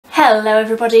Hello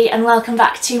everybody and welcome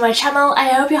back to my channel. I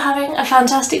hope you're having a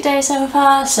fantastic day so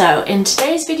far. So in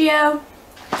today's video,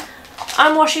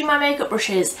 I'm washing my makeup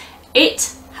brushes.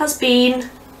 It has been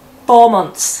 4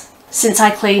 months since I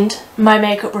cleaned my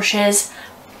makeup brushes.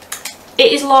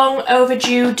 It is long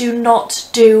overdue. Do not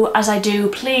do as I do.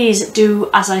 Please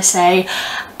do as I say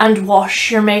and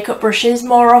wash your makeup brushes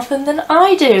more often than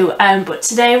I do. But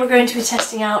today we're going to be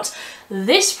testing out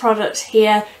this product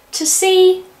here to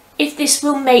see if this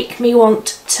will make me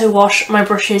want to wash my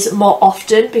brushes more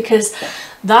often, because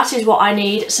that is what I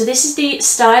need. So this is the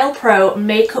Stylepro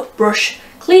makeup brush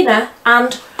cleaner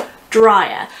and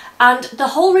dryer, and the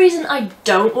whole reason I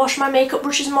don't wash my makeup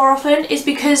brushes more often is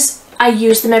because I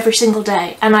use them every single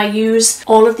day, and I use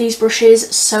all of these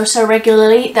brushes so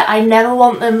regularly that I never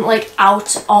want them like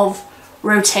out of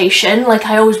rotation. Like,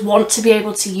 I always want to be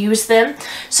able to use them,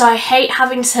 so I hate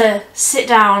having to sit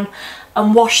down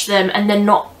and wash them and then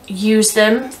not use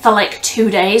them for like 2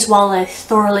 days while they're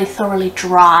thoroughly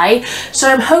dry. So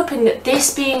I'm hoping that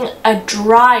this being a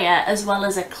dryer as well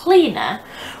as a cleaner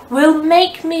will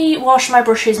make me wash my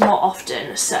brushes more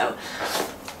often. So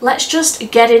let's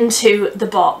just get into the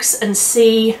box and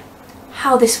see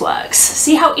how this works.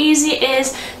 See how easy it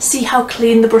is, see how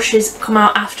clean the brushes come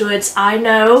out afterwards. I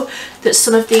know that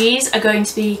some of these are going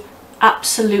to be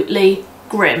absolutely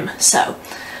grim, so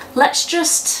let's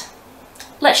just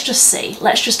see.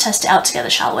 Let's just test it out together,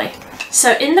 shall we?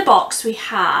 So in the box we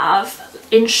have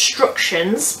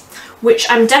instructions, which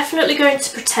I'm definitely going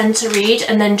to pretend to read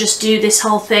and then just do this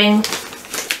whole thing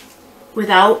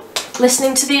without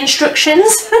listening to the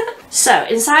instructions. So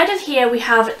inside of here we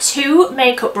have 2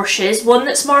 makeup brushes, one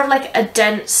that's more of like a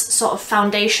dense sort of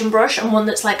foundation brush and one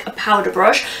that's like a powder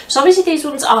brush. So obviously these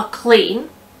ones are clean,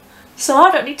 so I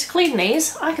don't need to clean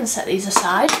these. I can set these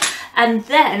aside. And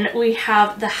then we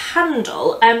have the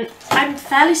handle. I'm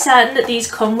fairly certain that these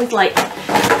come with like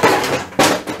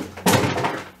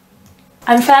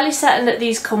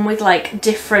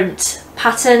different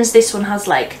patterns. This one has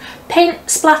like paint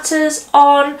splatters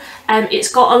on. It's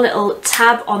got a little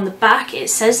tab on the back. It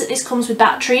says that this comes with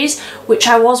batteries, which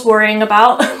I was worrying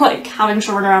about, like having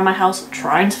to run around my house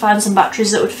trying to find some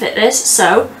batteries that would fit this.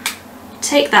 So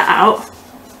take that out.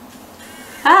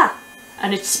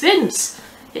 And it spins.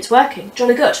 It's working,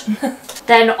 jolly good.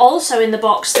 Then also in the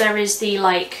box there is the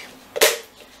like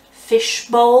fish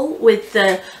bowl with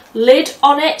the lid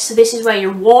on it, so this is where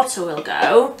your water will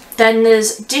go. Then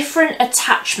there's different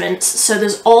attachments, so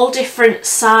there's all different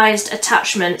sized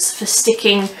attachments for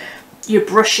sticking your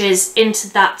brushes into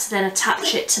that to then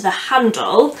attach it to the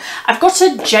handle. I've got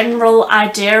a general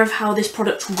idea of how this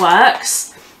product works.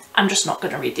 I'm just not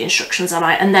going to read the instructions, am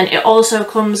I? And then it also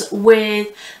comes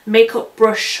with makeup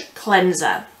brush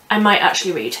cleanser. I might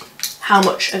actually read how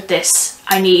much of this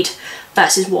I need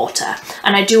versus water.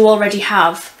 And I do already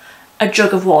have a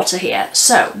jug of water here.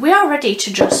 So we are ready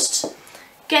to just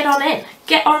get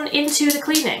on into the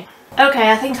cleaning. Okay,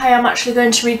 I think I am actually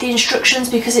going to read the instructions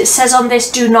because it says on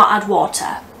this, do not add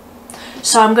water.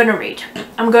 So I'm going to read.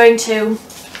 I'm going to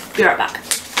be right back.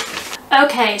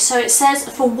 Okay, so it says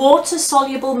for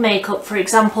water-soluble makeup, for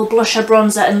example blusher,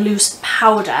 bronzer and loose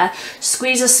powder,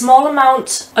 squeeze a small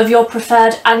amount of your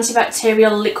preferred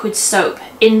antibacterial liquid soap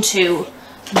into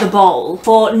the bowl.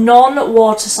 For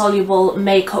non-water-soluble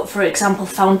makeup, for example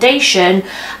foundation,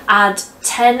 add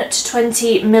 10 to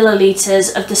 20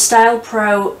 milliliters of the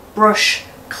Stylepro brush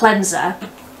cleanser,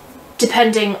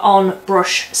 depending on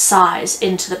brush size,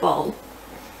 into the bowl.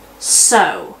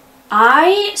 So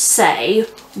I say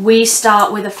we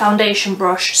start with a foundation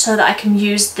brush so that I can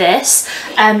use this.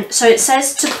 So it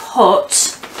says to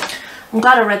put, I'm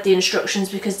glad I read the instructions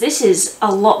because this is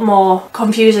a lot more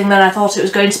confusing than I thought it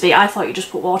was going to be. I thought you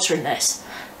just put water in this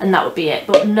and that would be it,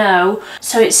 but no.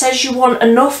 So it says you want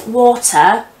enough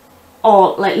water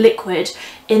or like liquid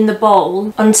in the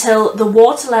bowl until the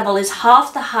water level is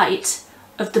half the height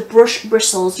of the brush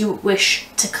bristles you wish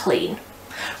to clean.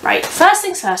 Right, first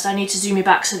things first, I need to zoom you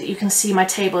back so that you can see my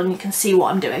table and you can see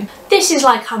what I'm doing. This is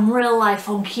like I'm real life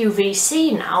on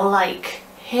QVC now, like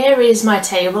here is my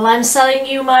table, I'm selling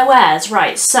you my wares.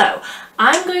 Right, so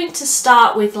I'm going to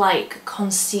start with like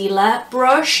concealer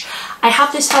brush. I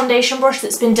have this foundation brush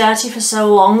that's been dirty for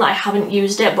so long that I haven't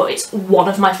used it, but it's one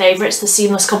of my favourites, the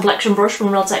Seamless Complexion brush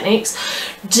from Real Techniques.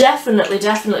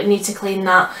 Definitely need to clean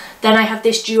that. Then I have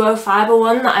this duo fibre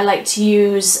one that I like to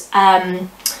use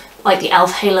like the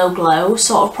e.l.f. Halo Glow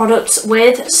sort of products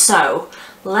with. So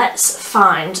let's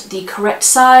find the correct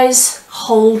size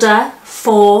holder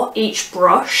for each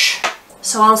brush.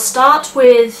 So I'll start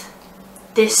with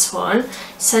this one. It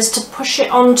says to push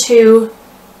it onto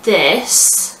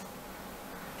this.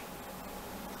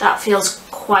 That feels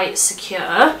quite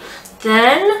secure.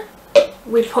 Then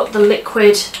we put the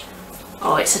liquid,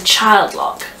 oh, it's a child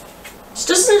lock. This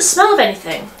doesn't smell of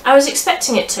anything. I was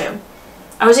expecting it to.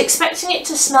 I was expecting it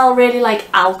to smell really like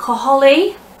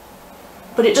alcohol-y,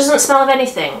 but it doesn't smell of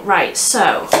anything. Right,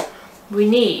 so we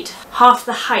need half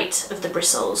the height of the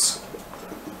bristles.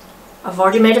 I've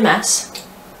already made a mess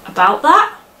about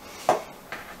that.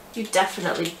 You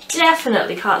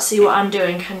definitely can't see what I'm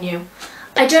doing, can you?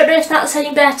 I don't know if that's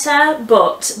any better,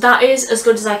 but that is as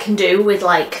good as I can do with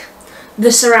like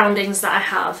the surroundings that I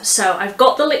have. So I've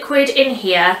got the liquid in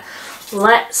here.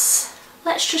 Let's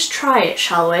just try it,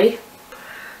 shall we?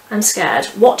 I'm scared.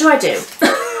 What do I do?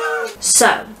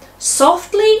 So,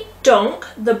 softly dunk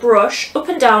the brush up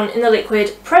and down in the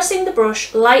liquid, pressing the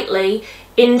brush lightly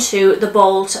into the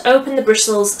bowl to open the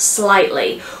bristles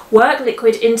slightly. Work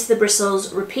liquid into the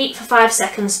bristles, repeat for 5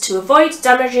 seconds to avoid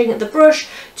damaging the brush.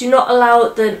 Do not allow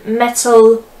the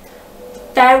metal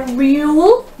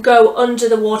ferrule go under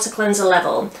the water cleanser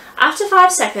level. After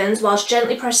 5 seconds, whilst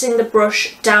gently pressing the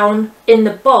brush down in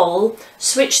the bowl,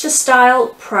 switch on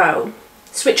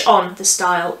the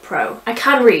Stylepro. I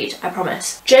can read, I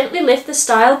promise. Gently lift the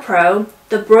Stylepro.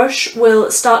 The brush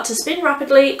will start to spin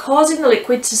rapidly, causing the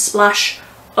liquid to splash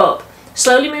up.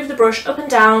 Slowly move the brush up and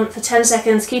down for 10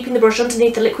 seconds, keeping the brush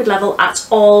underneath the liquid level at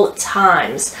all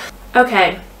times.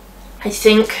 Okay, I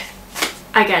think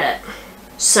I get it.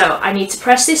 So I need to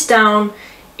press this down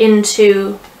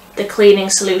into the cleaning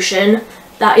solution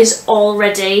that is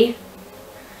already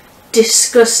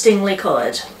disgustingly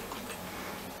coloured.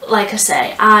 Like I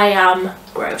say, I am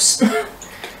gross.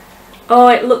 Oh,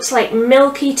 it looks like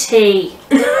milky tea.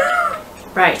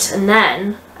 Right, and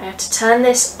then I have to turn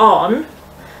this on,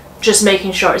 just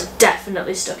making sure it's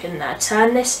definitely stuck in there.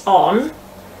 Turn this on.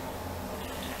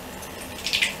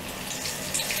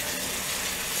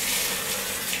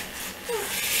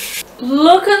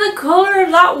 Look at the colour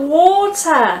of that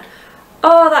water!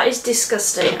 Oh, that is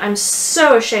disgusting. I'm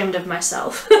so ashamed of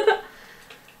myself.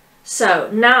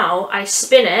 So now I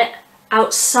spin it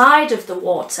outside of the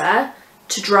water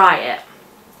to dry it.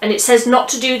 And it says not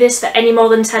to do this for any more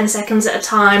than 10 seconds at a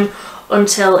time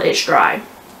until it's dry.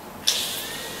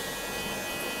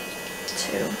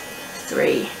 2,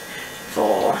 3,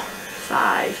 4,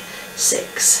 5,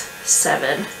 6,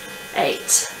 7,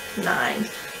 8, 9,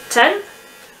 10.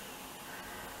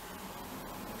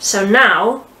 So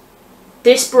now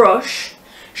this brush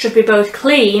should be both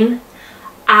clean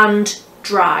and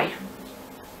dry.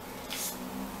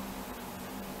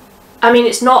 I mean,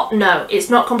 it's not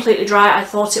completely dry. I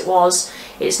thought it was.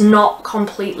 It's not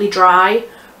completely dry,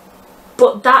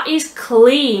 but that is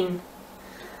clean.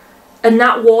 And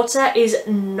that water is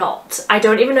not. I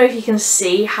don't even know if you can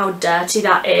see how dirty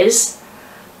that is,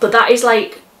 but that is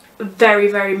like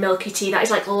very, very milky tea. That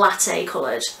is like latte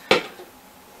coloured.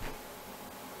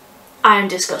 I am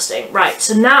disgusting. Right,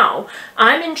 so now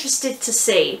I'm interested to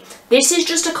see. This is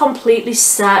just a completely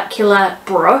circular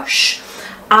brush.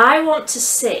 I want to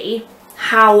see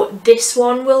how this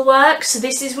one will work. So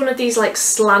this is one of these like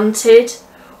slanted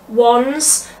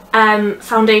ones,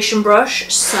 foundation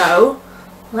brush. So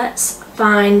let's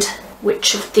find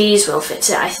which of these will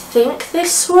fit it. I think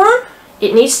this one.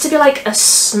 It needs to be like a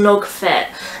snug fit,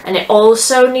 and it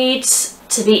also needs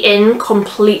to be in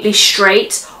completely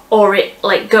straight, or it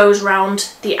like goes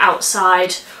round the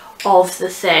outside of the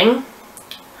thing.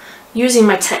 Using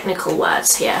my technical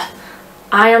words here.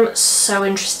 I am so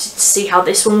interested to see how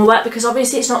this one will work, because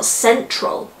obviously it's not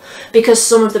central, because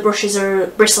some of the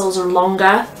bristles are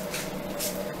longer.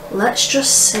 Let's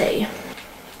just see.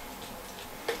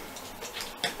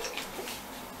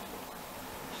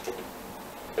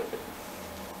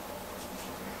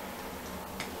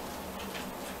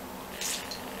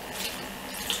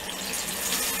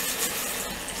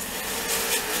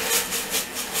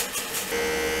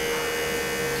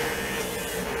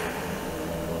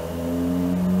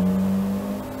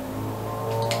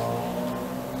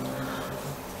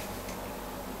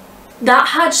 That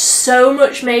had so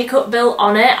much makeup built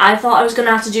on it. I thought I was going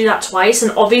to have to do that twice,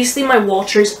 and obviously my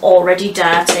water is already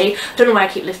dirty. I don't know why I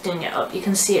keep lifting it up. You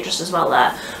can see it just as well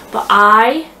there. But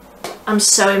I am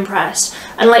so impressed.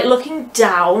 And like looking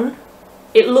down,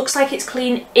 it looks like it's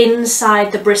clean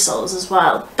inside the bristles as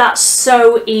well. That's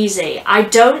so easy. I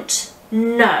don't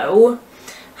know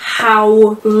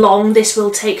how long this will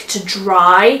take to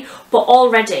dry, but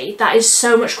already that is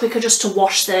so much quicker just to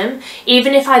wash them.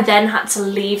 Even if I then had to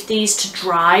leave these to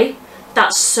dry,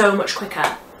 that's so much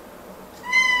quicker.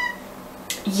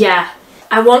 Yeah,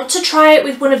 I want to try it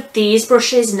with one of these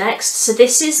brushes next. So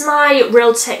this is my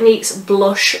Real Techniques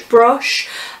blush brush,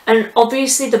 and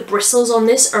obviously the bristles on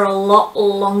this are a lot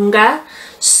longer,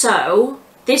 so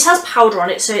this has powder on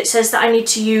it, so it says that I need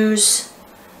to use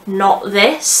not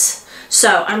this.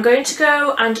 So I'm going to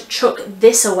go and chuck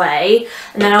this away,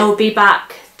 and then I will be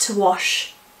back to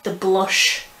wash the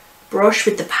blush brush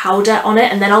with the powder on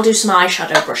it, and then I'll do some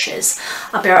eyeshadow brushes.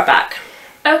 I'll be right back.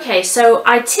 Okay, so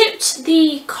I tipped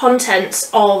the contents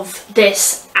of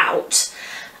this out,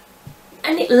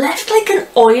 and it left like an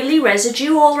oily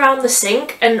residue all around the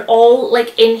sink, and all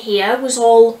like in here was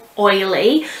all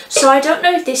oily. So I don't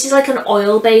know if this is like an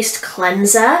oil-based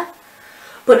cleanser,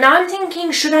 but now I'm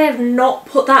thinking, should I have not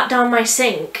put that down my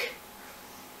sink?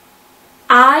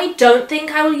 I don't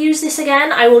think I will use this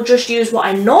again. I will just use what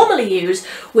I normally use,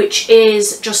 which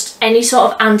is just any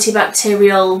sort of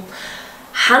antibacterial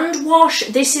hand wash.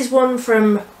 This is one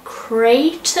from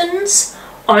Creighton's.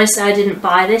 Honestly, I didn't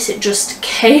buy this. It just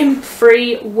came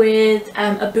free with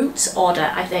a Boots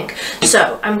order, I think.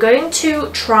 So I'm going to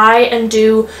try and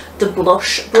do the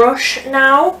blush brush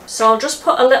now. So I'll just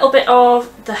put a little bit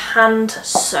of the hand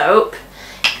soap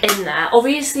in there.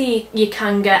 Obviously, you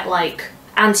can get like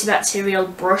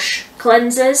antibacterial brush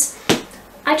cleansers.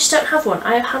 I just don't have one.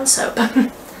 I have hand soap.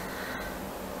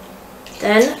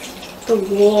 Then the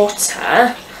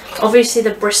water. Obviously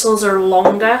the bristles are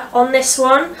longer on this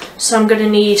one, so I'm going to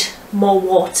need more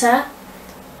water,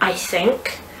 I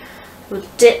think. We'll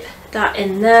dip that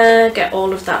in there, get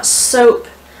all of that soap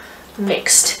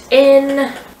mixed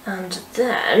in, and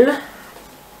then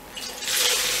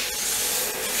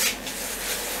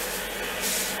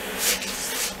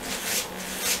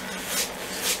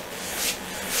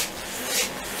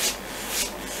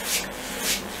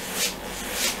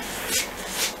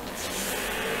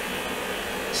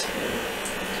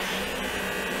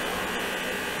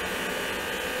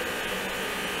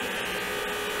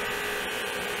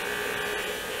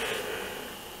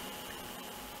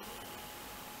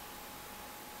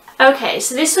okay,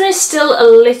 so this one is still a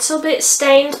little bit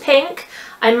stained pink.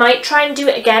 I might try and do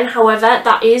it again, however,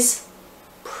 that is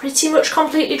pretty much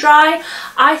completely dry.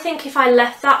 I think if I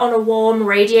left that on a warm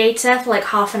radiator for like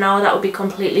half an hour, that would be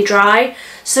completely dry.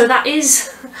 So that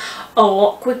is a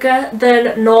lot quicker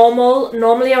than normal.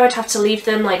 Normally I would have to leave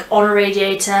them like on a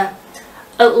radiator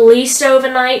at least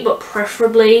overnight, but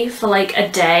preferably for like a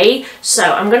day. So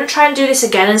I'm going to try and do this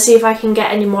again and see if I can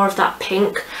get any more of that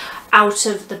pink out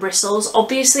of the bristles.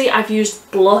 Obviously I've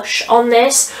used blush on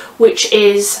this, which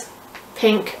is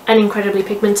pink and incredibly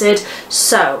pigmented,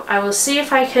 so I will see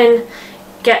if I can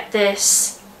get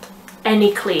this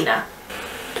any cleaner.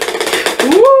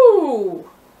 Ooh!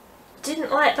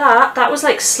 Didn't like that. That was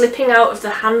like slipping out of the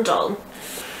handle.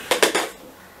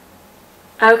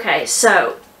 Okay,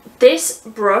 so this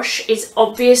brush is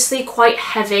obviously quite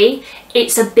heavy.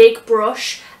 It's a big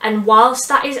brush, and whilst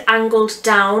that is angled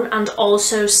down and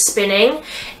also spinning,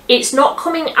 it's not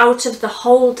coming out of the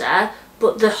holder,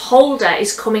 but the holder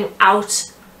is coming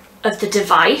out of the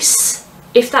device,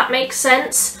 if that makes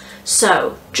sense.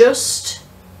 So just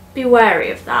be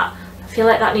wary of that. I feel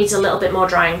like that needs a little bit more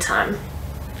drying time.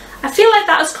 I feel like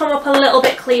that has come up a little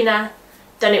bit cleaner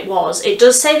than it was. It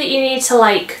does say that you need to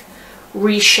like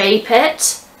reshape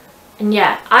it, and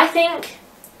yeah, I think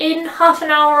in half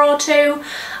an hour or two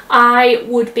I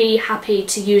would be happy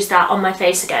to use that on my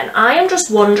face again. I am just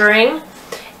wondering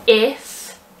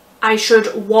if I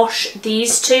should wash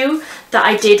these two that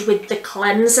I did with the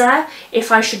cleanser,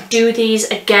 if I should do these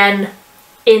again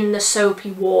in the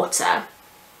soapy water.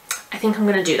 I think I'm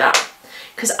going to do that,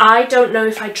 because I don't know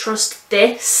if I trust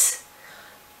this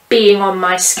being on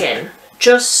my skin.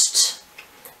 Just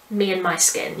me and my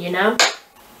skin, you know?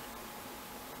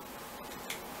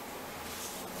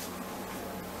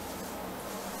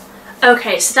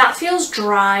 Okay, so that feels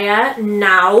drier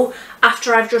now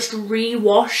after I've just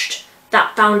re-washed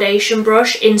that foundation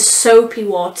brush in soapy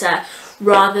water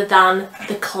rather than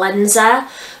the cleanser.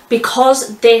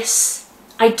 Because this,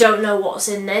 I don't know what's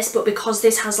in this, but because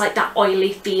this has like that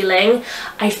oily feeling,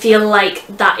 I feel like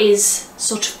that is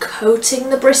sort of coating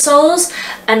the bristles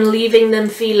and leaving them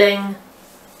feeling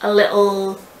a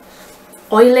little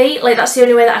oily. Like, that's the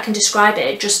only way that I can describe it.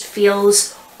 It just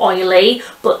feels oily,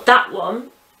 but that one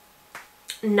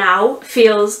now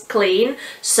feels clean,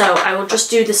 so I will just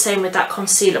do the same with that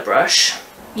concealer brush.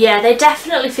 Yeah, they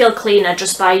definitely feel cleaner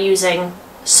just by using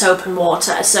soap and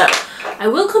water, so I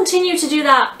will continue to do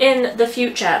that in the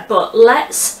future, but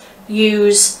let's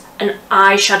use an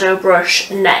eyeshadow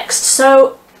brush next.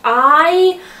 So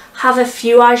I have a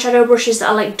few eyeshadow brushes that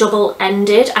are like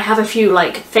double-ended. I have a few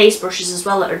like face brushes as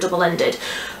well that are double-ended,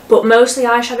 but mostly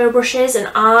eyeshadow brushes,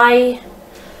 and I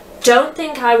don't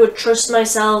think I would trust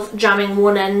myself jamming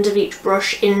one end of each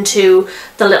brush into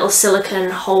the little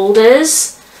silicone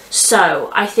holders.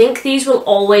 So I think these will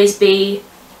always be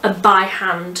a by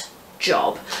hand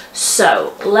job.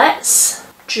 So let's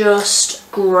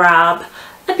just grab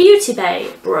a Beauty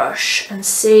Bay brush and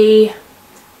see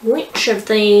which of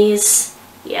these.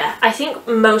 Yeah, I think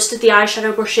most of the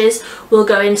eyeshadow brushes will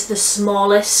go into the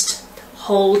smallest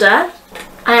holder.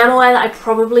 I am aware that I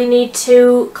probably need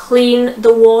to clean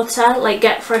the water, like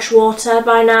get fresh water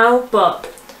by now, but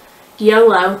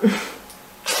YOLO.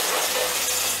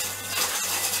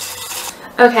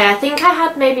 Okay, I think I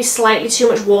had maybe slightly too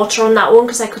much water on that one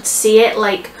because I could see it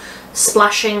like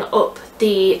splashing up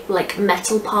the like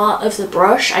metal part of the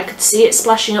brush. I could see it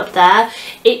splashing up there.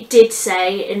 It did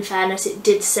say, in fairness, it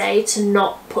did say to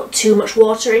not put too much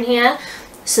water in here.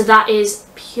 So that is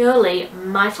purely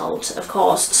my fault, of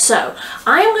course. So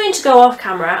I am going to go off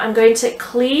camera. I'm going to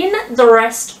clean the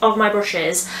rest of my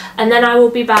brushes and then I will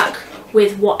be back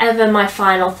with whatever my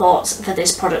final thoughts for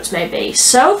this product may be.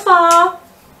 So far,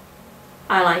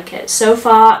 I like it. So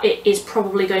far, it is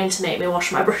probably going to make me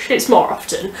wash my brushes more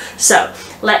often. So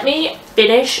let me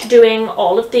finish doing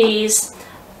all of these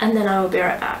and then I will be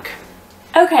right back.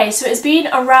 Okay, so it's been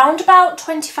around about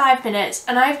 25 minutes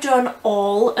and I've done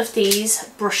all of these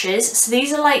brushes. So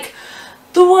these are like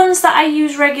the ones that I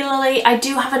use regularly. I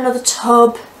do have another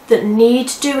tub that need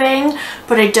doing,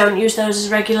 but I don't use those as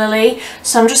regularly.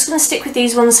 So I'm just going to stick with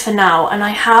these ones for now, and I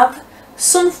have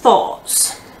some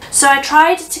thoughts. So I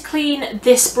tried to clean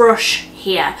this brush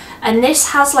here, and this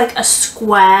has like a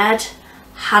squared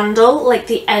handle, like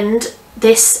the end,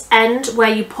 this end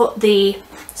where you put the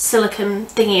silicone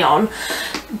thingy on.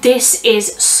 This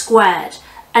is squared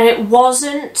and it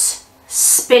wasn't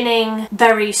spinning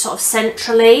very sort of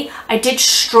centrally. I did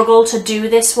struggle to do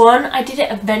this one. I did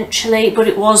it eventually, but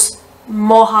it was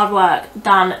more hard work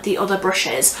than the other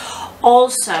brushes.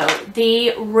 Also,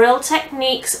 the Real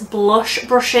Techniques blush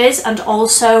brushes and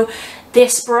also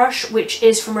this brush, which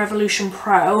is from Revolution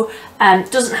Pro,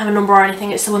 doesn't have a number or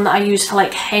anything. It's the one that I use for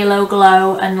like Halo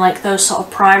Glow and like those sort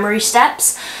of primary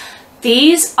steps.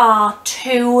 These are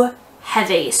too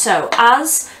heavy. So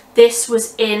as this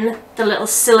was in the little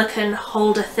silicone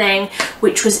holder thing,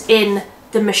 which was in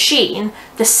the machine,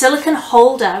 the silicone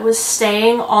holder was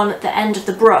staying on the end of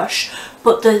the brush,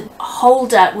 but the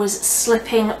holder was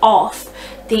slipping off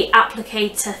the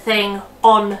applicator thing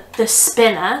on the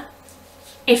spinner,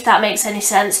 if that makes any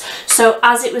sense. So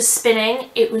as it was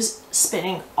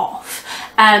spinning off.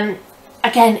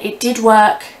 Again, it did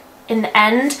work in the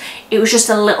end. It was just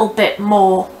a little bit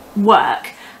more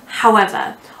work.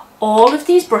 However, all of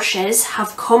these brushes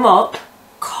have come up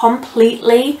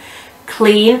completely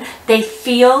clean. They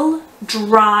feel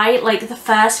dry, like the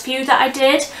first few that I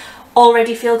did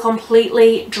already feel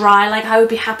completely dry. Like I would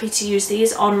be happy to use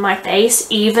these on my face.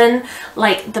 Even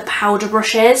like the powder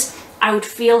brushes, I would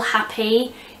feel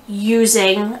happy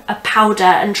using a powder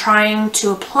and trying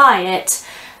to apply it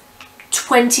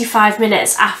 25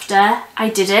 minutes after I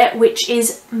did it, which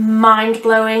is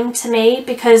mind-blowing to me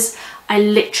because I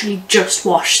literally just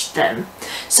washed them.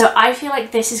 So I feel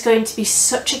like this is going to be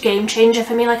such a game changer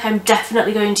for me. Like I'm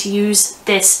definitely going to use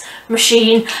this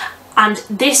machine, and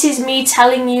this is me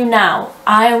telling you now,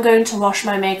 I am going to wash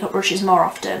my makeup brushes more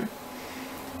often.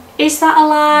 Is that a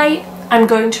lie? I'm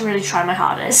going to really try my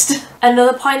hardest.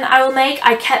 Another point that I will make,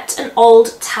 I kept an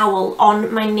old towel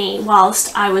on my knee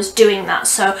whilst I was doing that.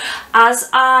 So as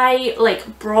I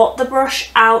like brought the brush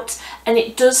out, and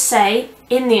it does say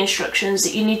in the instructions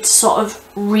that you need to sort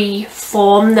of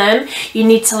reform them. You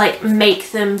need to like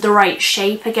make them the right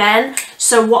shape again.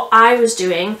 So what I was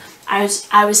doing, I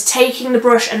was taking the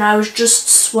brush and I was just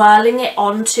swirling it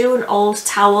onto an old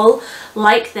towel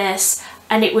like this,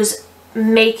 and it was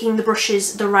making the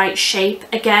brushes the right shape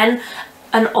again,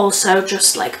 and also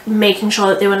just like making sure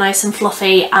that they were nice and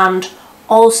fluffy, and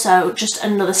also just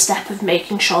another step of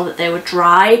making sure that they were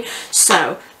dry.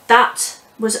 So that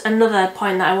was another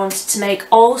point that I wanted to make.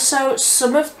 Also,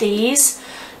 some of these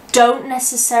don't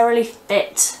necessarily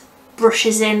fit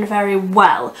brushes in very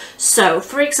well. So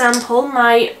for example,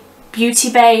 my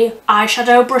Beauty Bay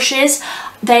eyeshadow brushes,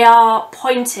 they are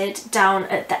pointed down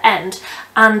at the end,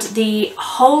 and the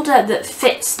holder that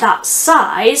fits that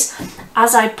size,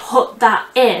 as I put that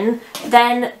in,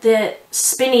 then the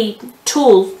spinny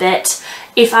tool bit,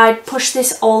 if I push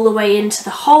this all the way into the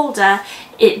holder,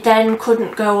 it then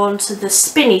couldn't go onto the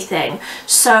spinny thing.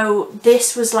 So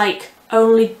this was like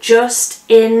only just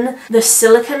in the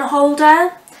silicone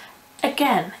holder.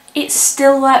 Again, it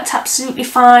still worked absolutely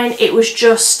fine. It was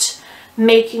just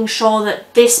making sure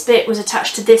that this bit was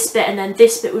attached to this bit and then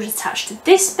this bit was attached to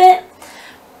this bit.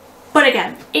 But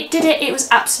again, it did it. It was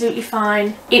absolutely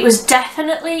fine. It was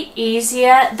definitely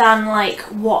easier than like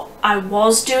what I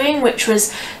was doing, which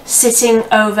was sitting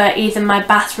over either my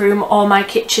bathroom or my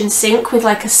kitchen sink with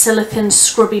like a silicone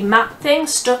scrubby mat thing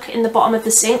stuck in the bottom of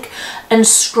the sink and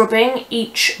scrubbing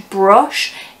each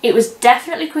brush. It was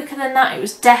definitely quicker than that. It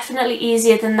was definitely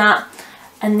easier than that.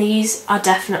 And these are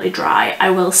definitely dry,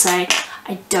 I will say.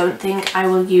 I don't think I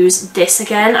will use this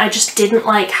again. I just didn't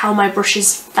like how my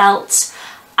brushes felt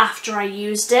after I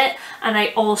used it, and I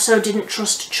also didn't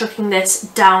trust chucking this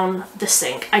down the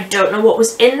sink. I don't know what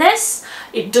was in this.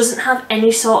 It doesn't have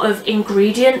any sort of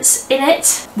ingredients in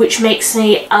it, which makes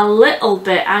me a little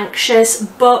bit anxious,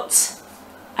 but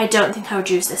I don't think I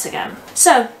would use this again.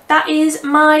 So that is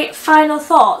my final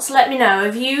thoughts. Let me know,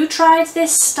 have you tried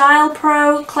this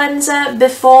Stylepro cleanser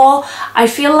before? I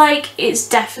feel like it's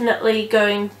definitely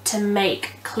going to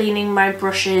make cleaning my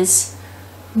brushes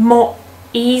more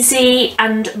easy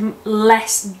and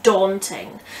less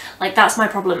daunting. Like, that's my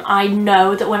problem. I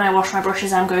know that when I wash my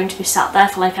brushes I'm going to be sat there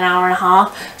for like an hour and a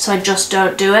half, so I just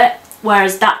don't do it,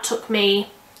 whereas that took me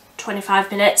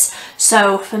 25 minutes.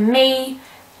 So for me,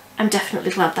 I'm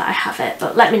definitely glad that I have it.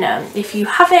 But let me know if you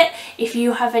have it, if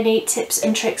you have any tips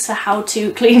and tricks for how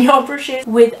to clean your brushes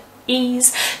with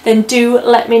ease, then do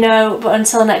let me know. But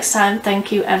until next time,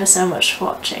 thank you ever so much for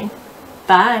watching.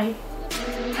 Bye.